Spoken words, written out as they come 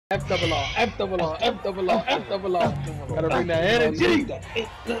F double R, F double R, F double R, F double R. Gotta bring that energy.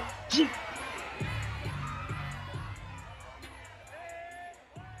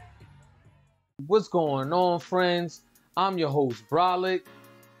 What's going on, friends? I'm your host, Bralik.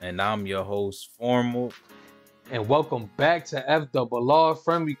 And I'm your host, Formal. And welcome back to FRR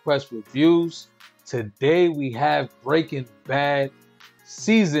Friend Request Reviews. Today we have Breaking Bad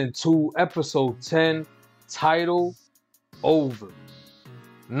Season 2, Episode 10, title Over.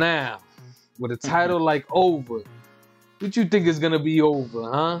 Now, with a title like Over, what you think is gonna be over,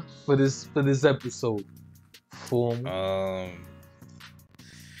 huh? For this episode? Formal.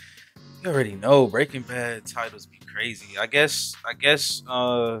 You already know Breaking Bad titles be crazy. I guess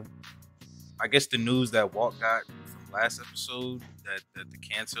the news that Walt got from last episode that the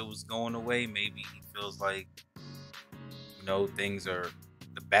cancer was going away, maybe he feels like,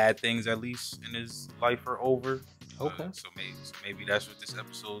 the bad things at least in his life are over. Okay. So maybe that's what this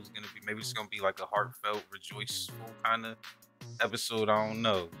episode is gonna be. Maybe it's gonna be like a heartfelt, rejoiceful kind of episode. I don't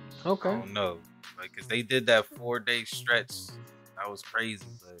know. Okay. I don't know. Like, cause they did that 4-day stretch. That was crazy,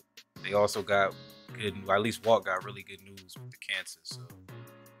 but they also got good. Well, at least Walt got really good news with the cancer. So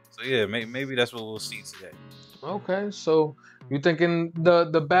yeah, maybe that's what we'll see today. Okay, so you thinking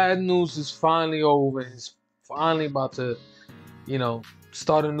the bad news is finally over? He's finally about to,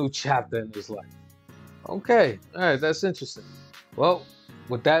 start a new chapter in his life. Okay, all right, that's interesting. Well,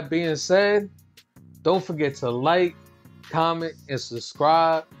 with that being said, don't forget to like, comment, and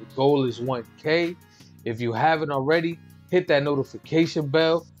subscribe. The goal is 1K. If you haven't already, hit that notification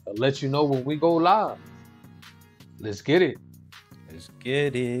bell to let you know when we go live. Let's get it. Let's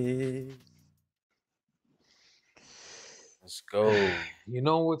get it. Let's go. You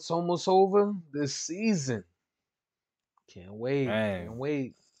know it's almost over this season. Can't wait. Man. Can't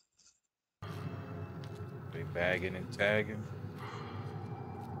wait. They bagging and tagging.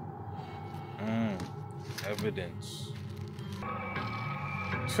 Evidence.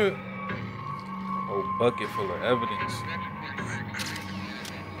 Whole bucket full of evidence.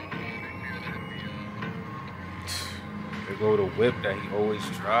 There go the whip that he always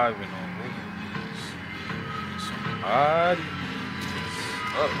driving on. Somebody.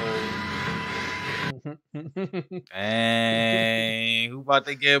 Dang, who about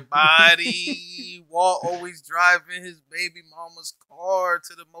to get body? Walt always driving his baby mama's car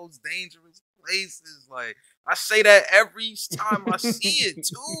to the most dangerous places. Like, I say that every time I see it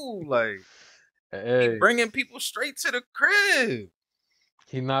too. Like, Hey, he bringing people straight to the crib.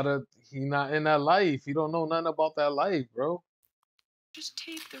 he not in that life. He don't know nothing about that life, bro. Just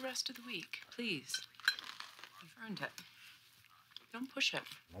take the rest of the week, please. You've earned it. Don't push it.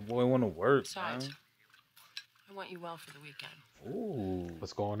 My boy want to work, Besides, man. I want you well for the weekend. Ooh,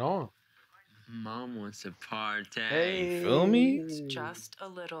 What's going on? Mom wants a party. Hey, you feel me? It's just a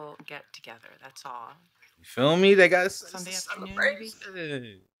little get together, that's all. You feel me? They got Sunday afternoon,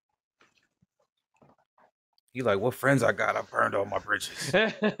 celebration. He like, what friends I got? I burned all my bridges.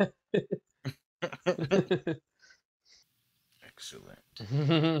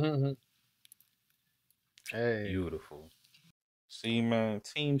 Excellent. Hey, Beautiful. See, man,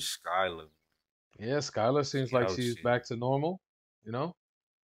 Team Skylar. yeah, Skylar seems like she's back to normal.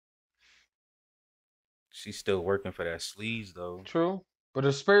 She's still working for that sleaze, though. True, but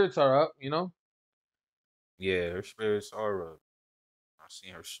her spirits are up. Yeah, her spirits are up. I've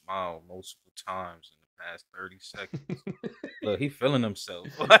seen her smile multiple times in the past 30 seconds. Look, he feeling himself.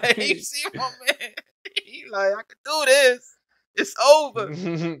 Like, you see my man? He like, I can do this. It's over.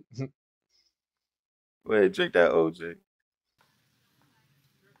 Go ahead, drink that OJ.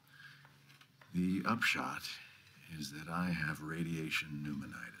 The upshot is that I have radiation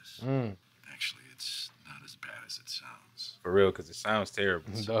pneumonitis. Actually, it's not as bad as it sounds. For real, because it sounds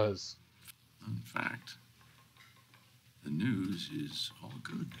terrible. It does. In fact, the news is all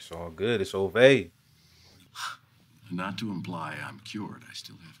good. It's all good. It's Ove. Not to imply I'm cured. I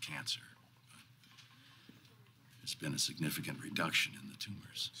still have cancer. But there's been a significant reduction in the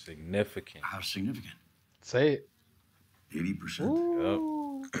tumors. Significant. How significant? Say it.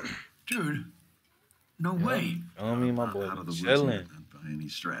 80%. Yep. Dude, no way. Feel me, my boy? Out of the Chilling. woods, not by any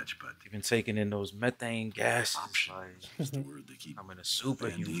stretch, but You've been taking in those methane gases. is the word they keep I'm in a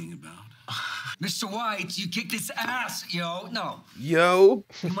superhuman. bandying about. Mr. White, you kicked his ass, yo. No, Yo.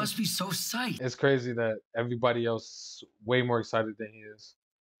 you must be so psyched. It's crazy that everybody else is way more excited than he is.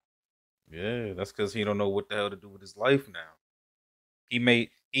 Yeah, that's because he don't know what the hell to do with his life now. He made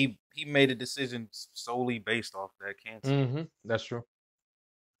a decision solely based off that cancer. That's true.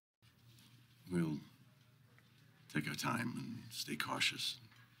 We'll take our time and stay cautious.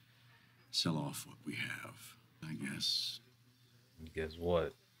 Sell off what we have, I guess. Guess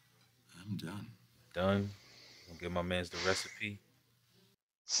what? I'm done. Done. Gonna give my man's the recipe.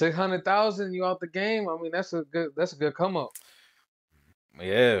 600,000, you out the game. I mean, that's a good come up.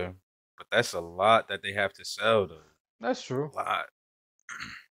 Yeah, but that's a lot that they have to sell, though. That's true. A lot.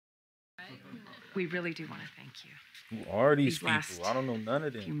 We really do want to thank you. Who are these These last people? I don't know none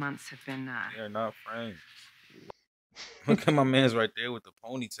of few them. months have been They're not friends. Look at my man's right there with the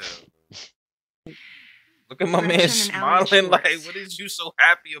ponytail. Look at my man Gretchen and Elliot smiling like, Schwartz. what is you so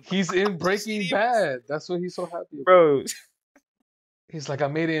happy about? He's in Breaking Bad. That's what he's so happy about. Bro. He's like, I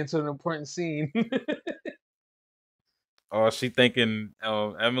made it into an important scene. Oh, she thinking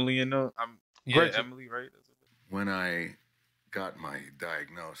Emily and yeah, Gretchen. Emily, right? When I got my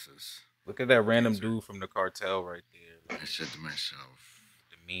diagnosis, Look at that random dude from the cartel right there. I said to myself,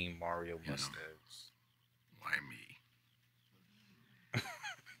 The mean Mario You know. mustache. why me?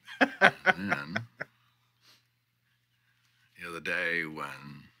 Then, the other day when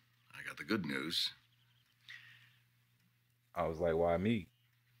I got the good news, I was like, why me?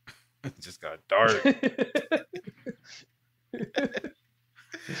 It just got dark.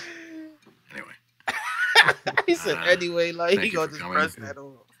 anyway, He said, anyway, like, thank he you gonna for just coming. press that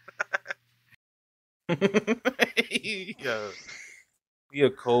off. Yo, he a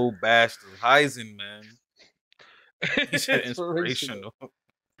cold bastard. Heisen, man. He's inspirational.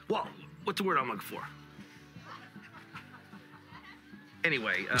 Well, what's the word I'm looking for?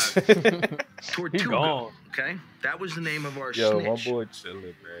 Anyway, He Tortuga. gone. Okay, that was the name of our Yo, snitch. my boy chilling,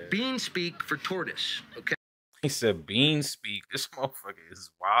 man. Bean speak for tortoise. Okay. He said bean speak. This motherfucker is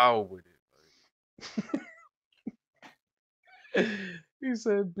wild with it. Like, He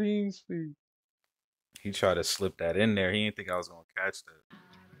said bean speak. he tried to slip that in there. He didn't think I was gonna catch that.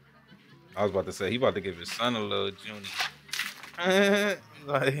 I was about to say he about to give his son a little Junie.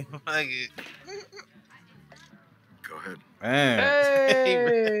 like it. Go ahead. Man.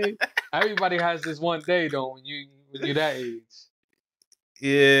 Hey! Everybody has this one day though when you're that age.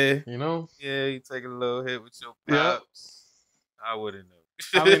 Yeah. You know? Yeah, you take a little hit with your Yep. pops. I wouldn't know.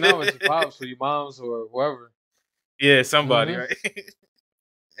 I mean, not with your pops or your moms or whoever. Yeah, somebody, Mhm. right?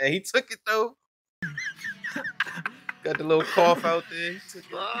 And he took it though. Got the little cough out there. He took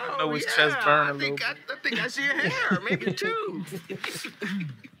it. I know his chest burn a little bit. I think I see a hair, maybe two.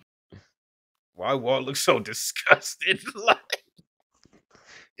 Why Walt looks so disgusted? Like,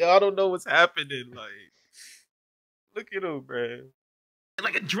 yo, I don't know what's happening. Like, look at him, man.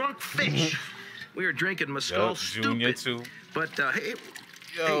 Like a drunk fish. We were drinking Mescal Yup, Junior stupid. too. But hey,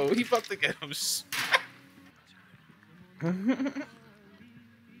 Yo, he about to get him.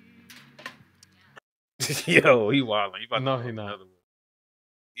 Yo, he wildin'. He about No, to he go not. another one.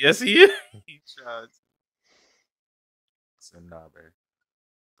 Yes, he is. He tried to. I said, nah, man.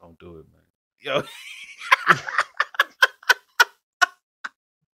 Don't do it, man. Yo.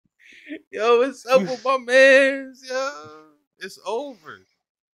 Yo, what's up with my mans? Yo, it's over.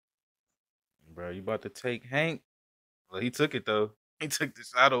 Bro, you about to take Hank? Well, he took it, though. He took the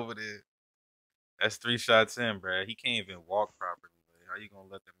shot over there. That's 3 shots in, bro. He can't even walk properly. Like, how you gonna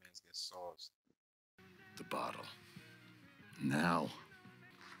let the mans get sauced? The bottle. Now.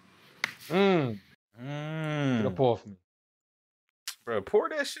 Get a Mmm. pour for me. Bro, pour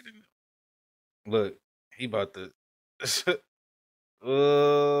that shit in. Look, he about to.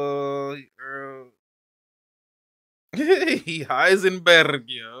 Oh, girl. He Heisenberg,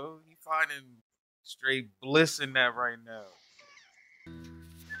 yo. He finding straight bliss in that right now.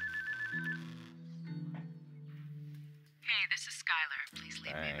 Hey, this is Skylar. Please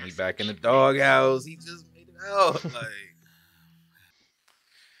leave me a Dang, he message. back in the doghouse. He just made it out. Like,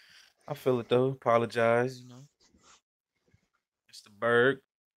 I feel it though. Apologize, you know. Mr. Berg.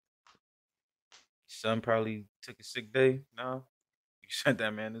 Son probably took a sick day. No, you sent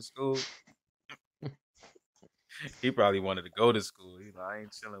that man to school. He probably wanted to go to school. He like, I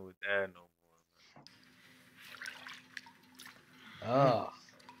ain't chilling with dad no more. Ah.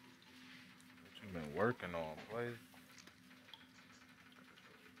 What you been working on, boy?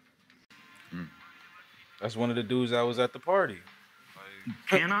 That's one of the dudes that was at the party. Like,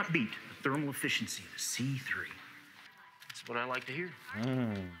 cannot beat the thermal efficiency of a C3. That's what I like to hear.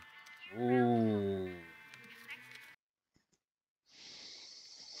 Ooh.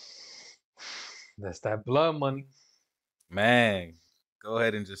 That's that blood money. Man, go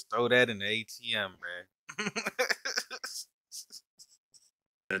ahead and just throw that in the ATM, man.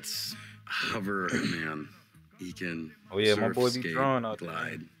 That's hover man. He can Oh, yeah, my surf, boy be skate, drawing out there.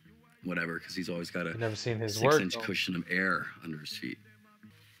 glide, whatever, because he's always got a I've never seen his work. 6-inch though. cushion of air under his feet.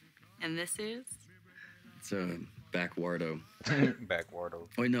 And this is? It's a backwardo. Backwardo.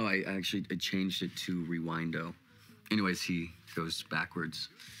 Oh, no, I changed it to rewindo. Anyways, he goes backwards.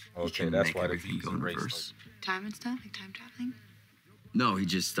 He Okay, can that's make why the everything V's go in erased. reverse. Time and stuff, like time traveling. No, he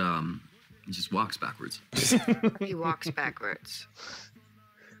just walks backwards. He walks backwards.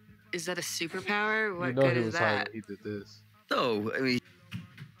 Is that a superpower? What You know good he is was high that? when he did this. No, I mean,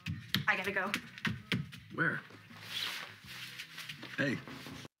 I gotta go. where? Hey,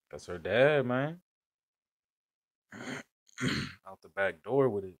 That's her dad, man. Out the back door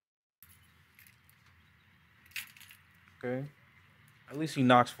with it. Okay. At least he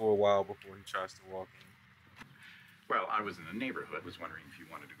knocks for a while before he tries to walk in. Well, I was in the neighborhood. Was wondering if you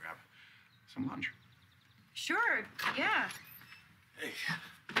wanted to grab some lunch. Sure, yeah. hey,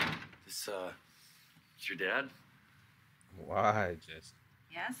 this it's your dad? Why, Jesse?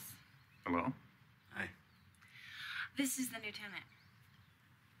 Yes? Hello? Hi. This is the lieutenant.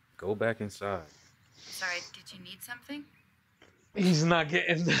 Go back inside. Sorry, did you need something? He's not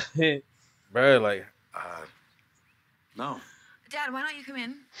getting the hit. Bruh, like, No. Dad, why don't you come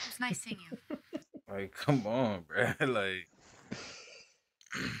in? It's nice seeing you. come on, bruh. Like,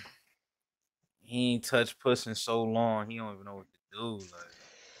 he ain't touched puss in so long, he don't even know what to do. Like,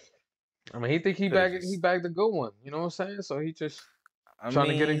 I mean, he think he Could've bagged just- the good one. You know what I'm saying? So he just I Trying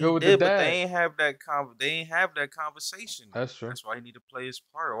to mean, get in he good with the did, but dad. they ain't have that conversation. That's true. That's why he need to play his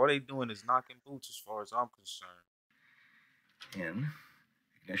part. All they doing is knocking boots, as far as I'm concerned. In.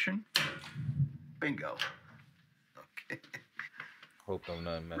 Ignition. Bingo. Okay. Hope I'm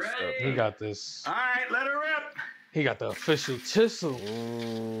not messed up. he got this. All right, let her rip. He got the official chisel.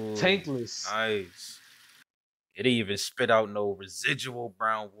 Ooh, Tankless. Nice. It didn't even spit out no residual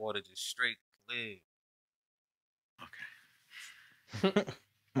brown water, just straight clear. Okay.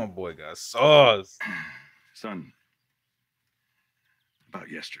 My boy got sauce. Son, about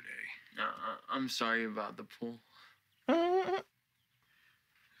yesterday. I'm sorry about the pool. I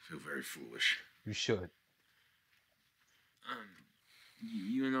feel very foolish. You should.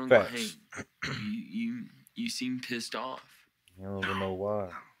 You and Uncle Facts. Hank, you seem pissed off. You don't even know why.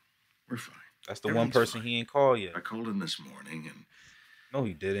 We're fine. That's the one Everything's person fine. he ain't called yet. I called him this morning and No,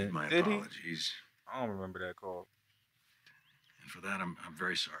 he didn't. my Did he? apologies. I don't remember that call. And for that, I'm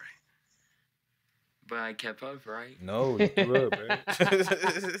very sorry. But I kept up, right? No, you threw up, man.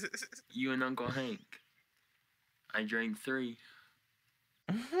 You and Uncle Hank. I drank 3.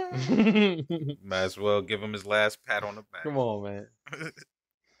 Might as well give him his last pat on the back. Come on, man.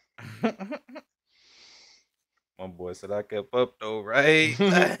 My boy said I kept up though, right?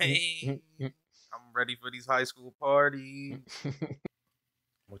 Like, I'm ready for these high school parties.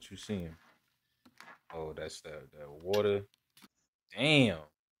 What you seeing? Oh, that's that water. Damn.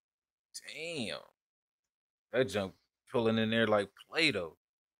 That junk pulling in there like Play-Doh.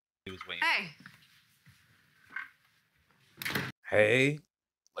 He was waiting. Hey,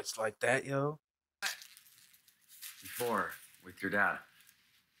 looks like that, yo. Before, with your dad.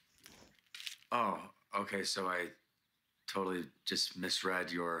 Oh, okay, so I totally just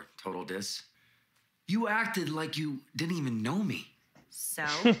misread your total diss. You acted like you didn't even know me. So?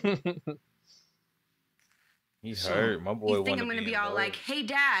 He So, hurt. My boy You think wanna I'm gonna be in all love. like, hey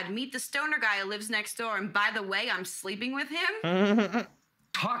dad, meet the stoner guy who lives next door, and by the way, I'm sleeping with him?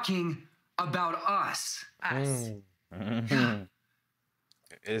 Talking about us. Us. There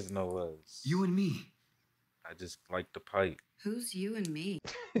is no us. You and me. I just like the pipe. Who's you and me?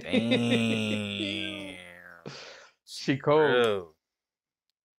 Damn. She cold. Real.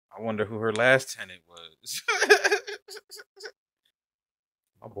 I wonder who her last tenant was.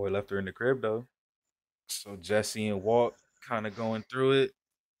 My boy left her in the crib though. So Jesse and Walt kind of going through it.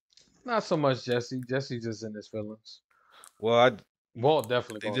 Not so much Jesse. Jesse's just in his feelings. Well, Walt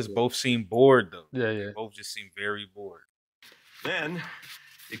definitely. they going just through it. both seem bored though. Yeah, They yeah. both just seem very bored. Then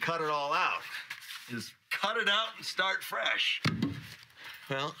you cut it all out. Just cut it out and start fresh.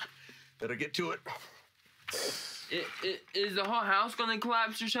 Well, better get to it. Is the whole house gonna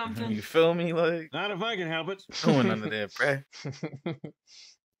collapse or something? You feel me? Like, Not if I can help it. doing none of that, bruh.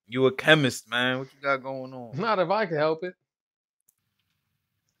 You a chemist, man. What you got going on? Not if I can help it.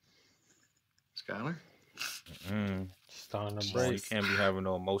 Skylar? Starting to Bro, you break. can't be having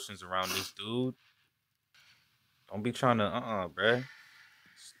no emotions around this dude. Don't be trying to, bruh.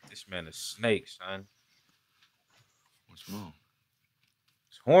 This man is snake, son. What's wrong?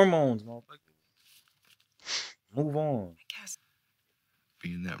 It's hormones, motherfucker. Move on.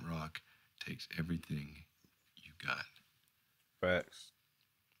 Being that rock takes everything you got. Facts.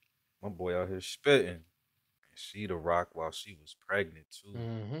 My boy out here spitting. And she the rock while she was pregnant, too.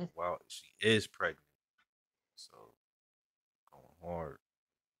 Mm-hmm. Wow, she is pregnant. So, going hard.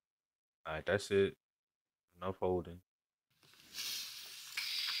 All right, that's it. Enough holding.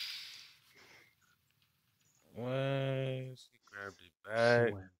 What? She grabbed it She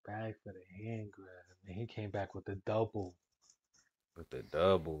back went back for the hand grab, and he came back with the double. with the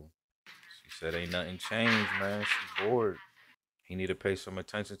double. She said, "Ain't nothing changed, man. She bored. He need to pay some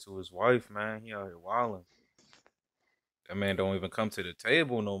attention to his wife, man. He out here wilding. That man don't even come to the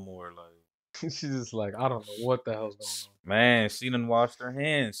table no more. Like, She's just like, I don't know what the hell's going on. man, she done washed her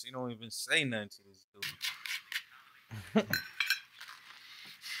hands. She don't even say nothing to this dude.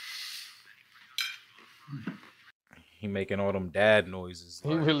 He making all them dad noises. He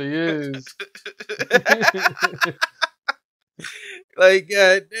Like, really is. like,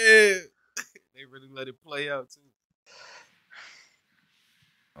 goddamn. They really let it play out too.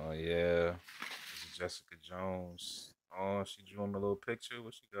 Oh yeah, this is Jessica Jones. Oh, she drew him a little picture.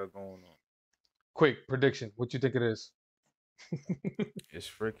 What she got going on? Quick prediction. What you think it is? It's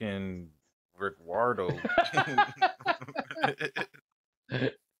freaking Rick Wardo.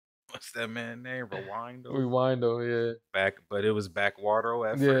 What's that man name? Rewindo. Rewindo, yeah. Back, but it was Backwater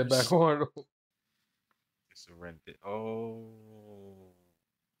at Yeah, first. backward. It's a rented. Oh,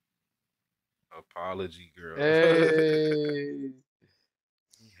 apology, girl. Hey.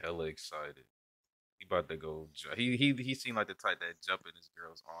 He hella excited. He about to go. He seemed like the type that jump in his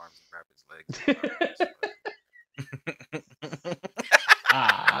girl's arms and wrap his legs.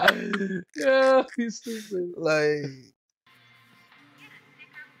 Ah. Yeah, he's stupid. Like,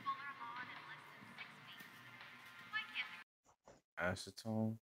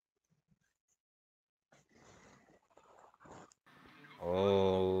 acetone.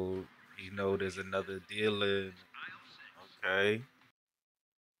 Oh, you know there's another dealer. Okay.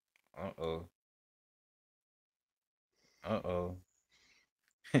 Uh-oh. Uh-oh.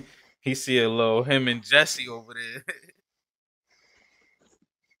 He see a little him and Jesse over there.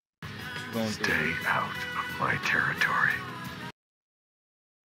 Stay out of my territory.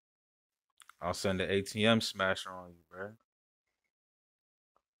 I'll send the ATM smasher on you, bro.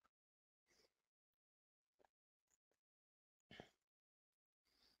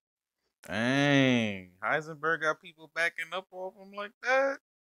 Dang. Heisenberg got people backing up off him like that?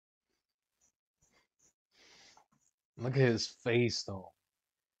 Look at his face, though.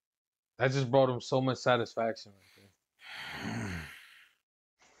 That just brought him so much satisfaction right there.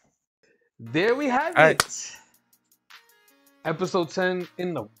 There we have it. Episode 10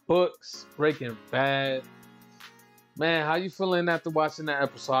 in the books. Breaking Bad. Man, how you feeling after watching that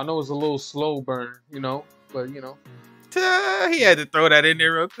episode? I know it was a little slow burn, but He had to throw that in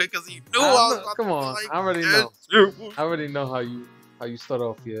there real quick because he knew I was about come to on, like, I already know. I already know how you start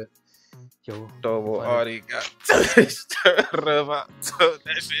off here. Yo, Double funny. arigato.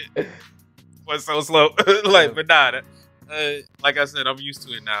 That shit was so slow. But nah, like I said, I'm used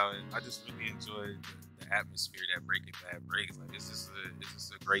to it now, and I just really enjoy the atmosphere that Breaking Bad breaks. Like, it's just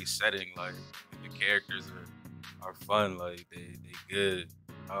a great setting. Like, the characters are fun. Like, they good.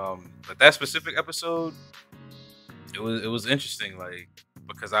 But that specific episode, it was interesting. Like,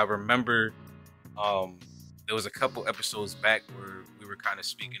 because I remember, there was a couple episodes back where we were kind of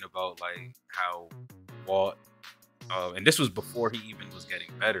speaking about like how Walt, and this was before he even was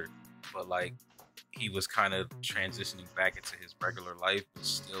getting better, but like he was kind of transitioning back into his regular life, but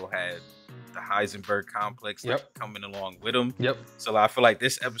still had the Heisenberg complex like, coming along with him. Yep. So I feel like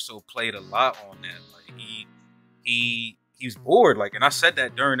this episode played a lot on that. Like he's bored. Like, and I said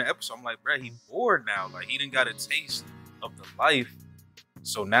that during the episode. I'm like, bro, he's bored now. Like, he didn't got a taste of the life.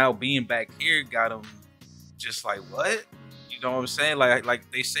 So now being back here got him just like, what? You know what I'm saying?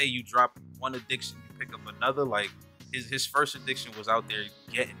 Like they say, you drop one addiction, you pick up another. Like his first addiction was out there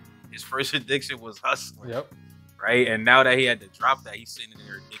getting. His first addiction was hustling. Yep. Right? And now that he had to drop that, he's sitting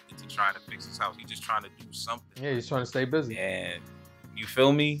there addicted to trying to fix his house. He's just trying to do something. Yeah, he's trying to stay busy. And you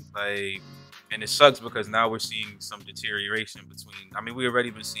feel me? Like, and it sucks because now we're seeing some deterioration between. I mean, we already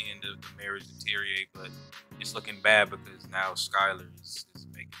been seeing the marriage deteriorate, but it's looking bad because now Skylar is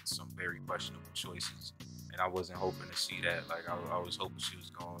making some very questionable choices. And I wasn't hoping to see that. Like, I was hoping she was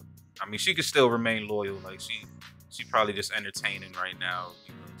going. I mean, she could still remain loyal. Like, she probably just entertaining right now.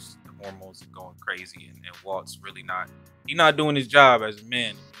 You know, the hormones are going crazy, and Walt's really not. He's not doing his job as a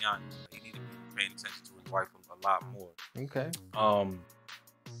man. To be honest, he need to be paying attention to his wife a lot more. Okay.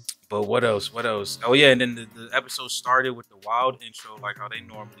 But what else? Oh yeah, and then the episode started with the wild intro, like how they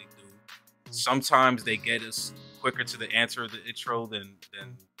normally do. Sometimes they get us quicker to the answer of the intro than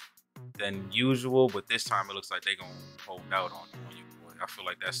usual, but this time it looks like they're gonna hold out on you, boy. I feel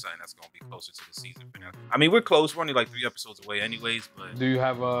like that's something that's gonna be closer to the season finale. I mean, we're close. We're only like 3 episodes away, anyways. But do you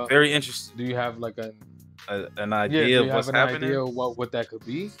have very interesting? Do you have like an idea of what's happening? Idea of what that could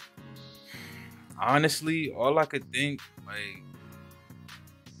be? Honestly, all I could think, like,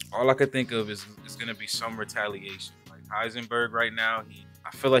 all I could think of is it's gonna be some retaliation. Like Heisenberg right now,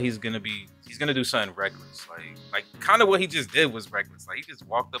 I feel like he's gonna do something reckless. Like kind of what he just did was reckless. Like he just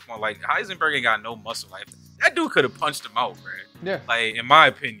walked up on like Heisenberg ain't got no muscle. Like that dude could have punched him out, man. Yeah. Like in my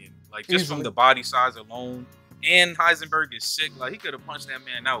opinion, like just Easily. from the body size alone, and Heisenberg is sick. Like he could have punched that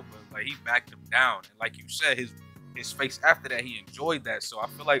man out, but like he backed him down. And like you said, his face after that, he enjoyed that. So I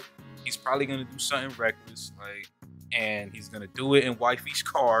feel like he's probably gonna do something reckless, like, and he's gonna do it in wifey's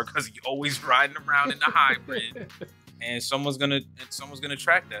car because he always riding around in the hybrid. And someone's gonna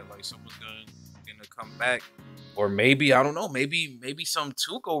track that. Like someone's gonna come back, or maybe I don't know. Maybe some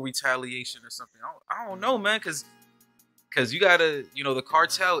Tuco retaliation or something. I don't know, man. Because you gotta, the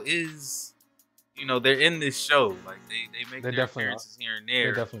cartel is, they're in this show. Like they make their appearances here and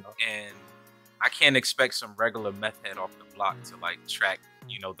there. They definitely are. And I can't expect some regular meth head off the block to like track,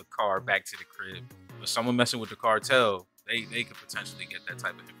 the car back to the crib. But someone messing with the cartel, they could potentially get that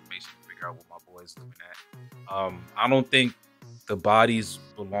type of information and figure out what my boy's living at. I don't think the bodies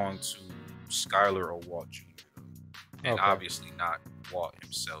belong to Skylar or Walt Jr. And obviously not Walt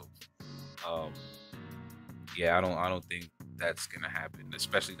himself. Yeah, I don't think that's gonna happen,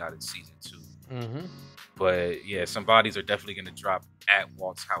 especially not in season 2. Mm-hmm. But yeah, some bodies are definitely gonna drop at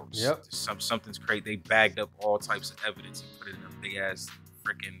Walt's house. Yep. Something's crazy. They bagged up all types of evidence and put it in a big ass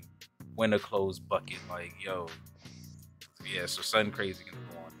freaking winter clothes bucket. Like, yo, yeah. So something crazy gonna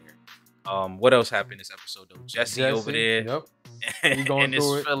go on there. What else happened this episode though? Jesse over there. Yep. And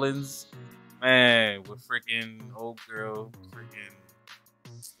his feelings, man, with freaking old girl, freaking.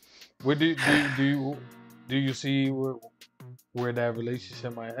 What do you see where that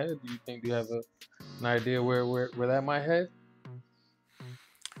relationship might head? Do you have an idea where that might head?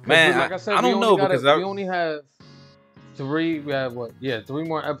 Man, like I said, I don't know because we only have 3. We have 3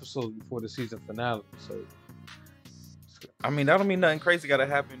 more episodes before the season finale. So, I mean, that don't mean nothing crazy got to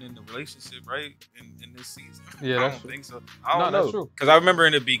happen in the relationship, right? In this season. Yeah, I that's don't think so. I don't that's know. true. Because I remember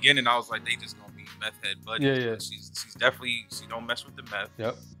in the beginning, I was like, they just gonna be meth head buddies. Yeah. But she's definitely, she don't mess with the meth.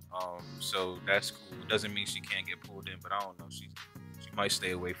 Yep. So that's cool. Doesn't mean she can't get pulled in, but I don't know. She might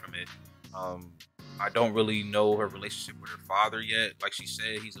stay away from it. I don't really know her relationship with her father yet. Like she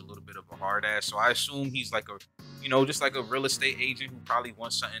said, he's a little bit of a hard ass. So I assume he's like just like a real estate agent who probably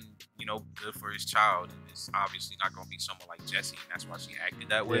wants something, good for his child. And it's obviously not going to be someone like Jesse. And that's why she acted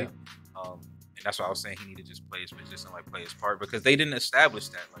that way. Yeah. And that's why I was saying he needed to just play his position, like play his part, because they didn't establish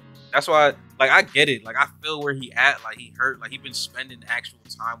that. Like that's why, like I get it. Like I feel where he at. Like he hurt. Like he been spending actual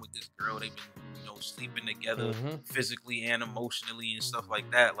time with this girl. They've been, sleeping together physically and emotionally and stuff like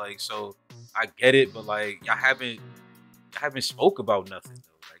that. Like so, I get it. But like y'all haven't spoke about nothing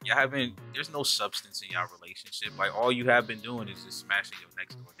though. Like y'all haven't. There's no substance in y'all relationship. Like all you have been doing is just smashing your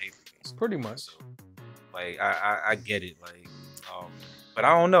next door neighbor. Basically. Pretty much. So, like I get it. Like but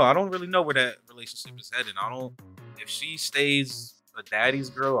I don't know. I don't really know where that relationship is heading. If she stays a daddy's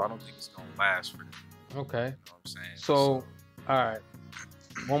girl, I don't think it's gonna last for them. Okay. You know what I'm saying? So, all right.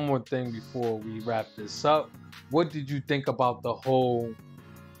 One more thing before we wrap this up. What did you think about the whole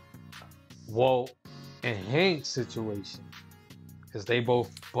Walt and Hank situation? Because they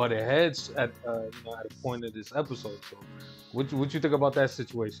both butted heads at a point of this episode. So, what you think about that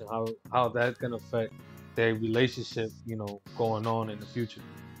situation? How that can affect their relationship? Going on in the future.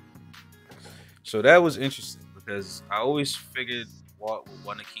 So that was interesting because I always figured Walt would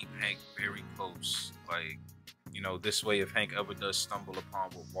want to keep Hank very close. Like, this way, if Hank ever does stumble upon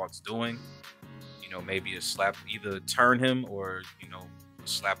what Walt's doing, maybe a slap, either turn him or, a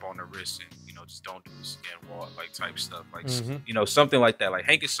slap on the wrist and, just don't do this again, Walt, like type stuff. Like, something like that. Like,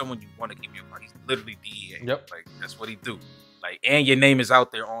 Hank is someone you want to keep your mind. He's literally DEA. Yep. Like, that's what he do. Like, and your name is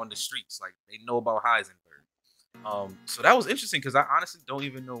out there on the streets. Like, they know about Heisenberg. So that was interesting because I honestly don't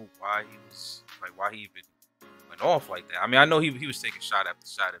even know why he even went off like that. I mean, I know he was taking shot after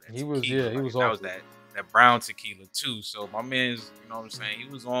shot at that. He was that off. Was that brown tequila too. So my man's, you know what I'm saying, he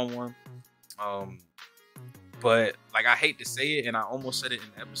was on one. But like I hate to say it, and I almost said it in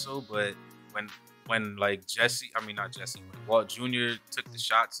the episode, but when like not Jesse, when Walt Jr. took the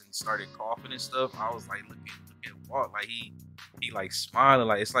shots and started coughing and stuff, I was like, look at Walt, like he like smiling,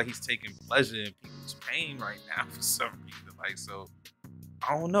 like it's like he's taking pleasure in people's pain right now for some reason. Like so,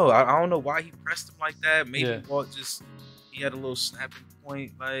 I don't know. I don't know why he pressed him like that. Maybe Walt he had a little snapping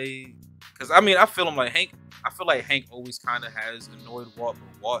point, like. Cause I mean, I feel like Hank always kind of has annoyed Walt,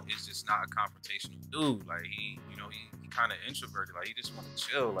 but Walt is just not a confrontational dude. Like he kind of introverted. Like he just want to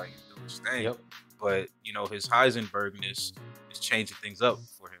chill, like do his thing. Yep. But his Heisenbergness is changing things up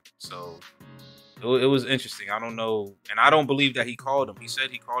for him. So it was interesting. I don't know, and I don't believe that he called him. He said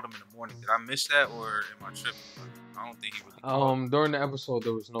he called him in the morning. Did I miss that, or am I tripping? I I don't think he really called. During the episode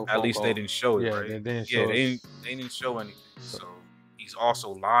there was no At phone least call. they didn't show it, Yeah, right? they didn't Yeah, show they us. didn't show anything. So- So he's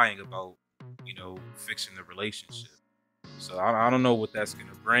also lying about, you know, fixing the relationship. So I don't know what that's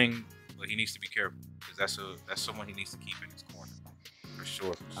gonna bring, but he needs to be careful because that's someone he needs to keep in his corner for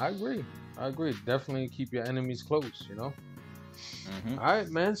sure. I agree. Definitely keep your enemies close, you know? Mm-hmm. All right,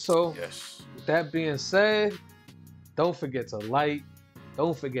 man. So Yes. with that being said, don't forget to like,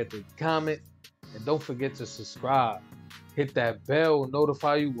 don't forget to comment, and don't forget to subscribe. Hit that bell,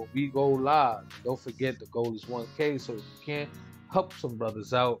 notify you when we go live. Don't forget the goal is 1K, so if you can, help some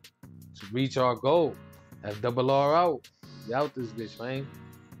brothers out to reach our goal. FRR out. We out this bitch, man.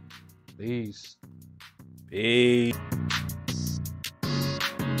 Peace. Peace.